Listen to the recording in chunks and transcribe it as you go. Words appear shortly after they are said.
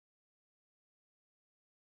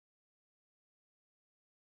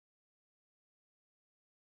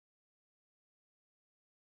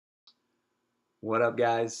What up,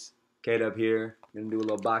 guys? K-Dub here. I'm gonna do a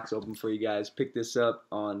little box open for you guys. Pick this up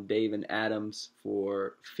on Dave and Adams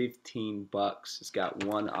for 15 bucks. It's got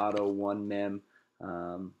one auto, one mem.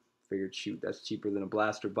 Figured, shoot, that's cheaper than a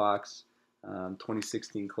blaster box.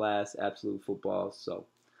 2016 class, absolute football. So,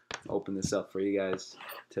 open this up for you guys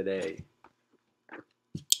today.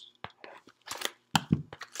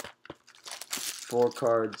 4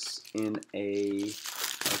 cards in a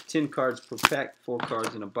 10 cards per pack. 4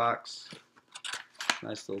 cards in a box.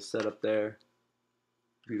 Nice little setup there.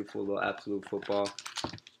 Beautiful little absolute football.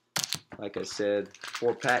 Like I said,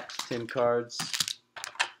 4 packs, 10 cards,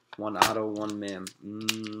 1 auto, 1 mem.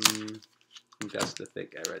 I think that's the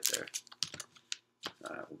thick guy right there.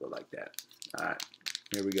 Alright, we'll go like that. Alright,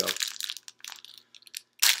 here we go. Let's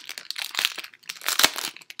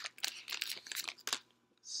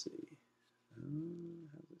see.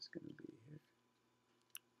 How's this going to be here?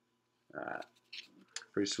 Alright.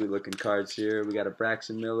 Pretty sweet looking cards here. We got a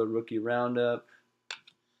Braxton Miller rookie roundup.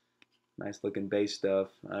 Nice looking base stuff.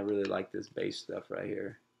 I really like this base stuff right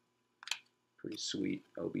here. Pretty sweet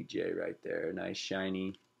OBJ right there. Nice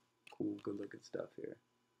shiny, cool, good looking stuff here.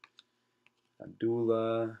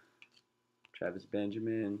 Abdullah, Travis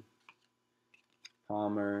Benjamin,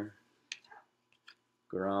 Palmer,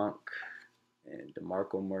 Gronk, and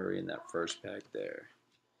DeMarco Murray in that first pack there.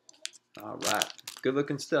 Alright, good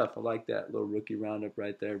looking stuff. I like that little rookie roundup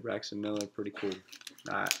right there. Braxton Miller, pretty cool.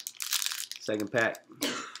 Alright, second pack.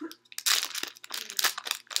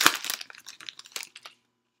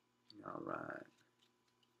 Alright,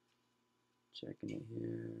 checking it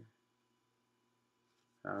here.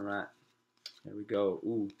 Alright, there we go.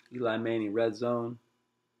 Ooh, Eli Manning red zone.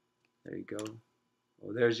 There you go.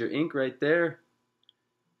 Oh, there's your ink right there.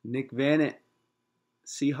 Nick Vannett,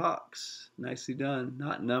 Seahawks. Nicely done.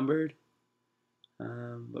 Not numbered.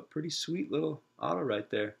 But pretty sweet little auto right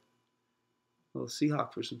there. Little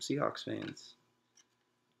Seahawk for some Seahawks fans.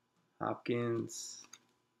 Hopkins,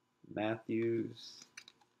 Matthews,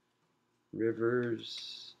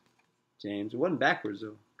 Rivers, James. It wasn't backwards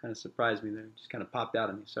though. Kind of surprised me there. Just kind of popped out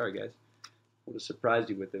at me. Sorry guys. Would have surprised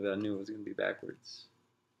you with it if I knew it was going to be backwards.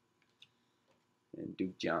 And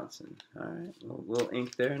Duke Johnson. Alright. Little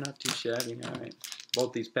ink there. Not too shabby. Alright.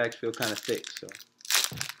 Both these packs feel kind of thick, so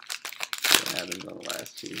what happens on the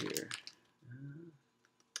last 2 here.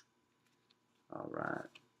 Alright.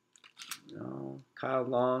 No. Kyle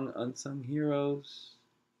Long, Unsung Heroes.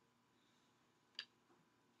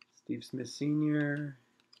 Steve Smith Sr.,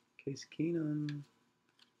 Case Keenum,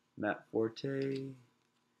 Matt Forte,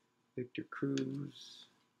 Victor Cruz,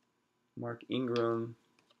 Mark Ingram,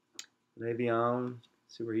 Le'Veon,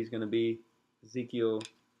 see where he's going to be, Ezekiel,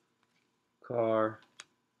 Carr,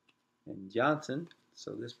 and Johnson.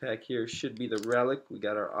 So this pack here should be the relic. We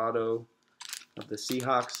got our auto of the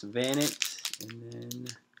Seahawks, Vannett, and then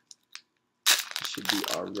this should be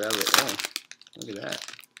our relic. Oh, look at that.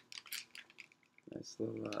 Nice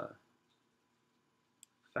little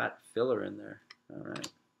fat filler in there. Alright.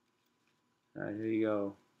 Alright, here you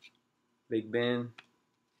go. Big Ben,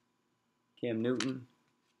 Cam Newton,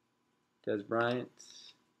 Des Bryant,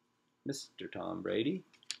 Mr. Tom Brady,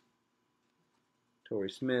 Torrey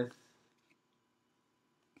Smith,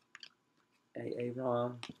 A.A.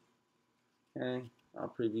 Ron. Okay,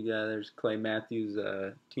 I'll preview that. There's Clay Matthews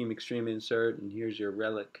Team Extreme insert, and here's your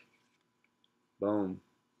relic. Boom.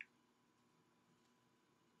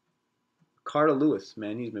 Carter Lewis,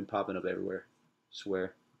 man, he's been popping up everywhere.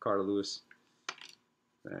 Swear. Carter Lewis.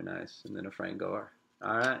 Very nice. And then a Frank Gore.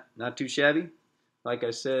 Alright, not too shabby. Like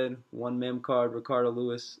I said, 1 mem card, Ricardo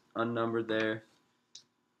Lewis, unnumbered there.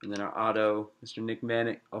 And then our auto, Mr. Nick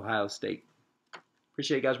Vannett, Ohio State.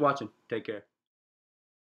 Appreciate you guys watching. Take care.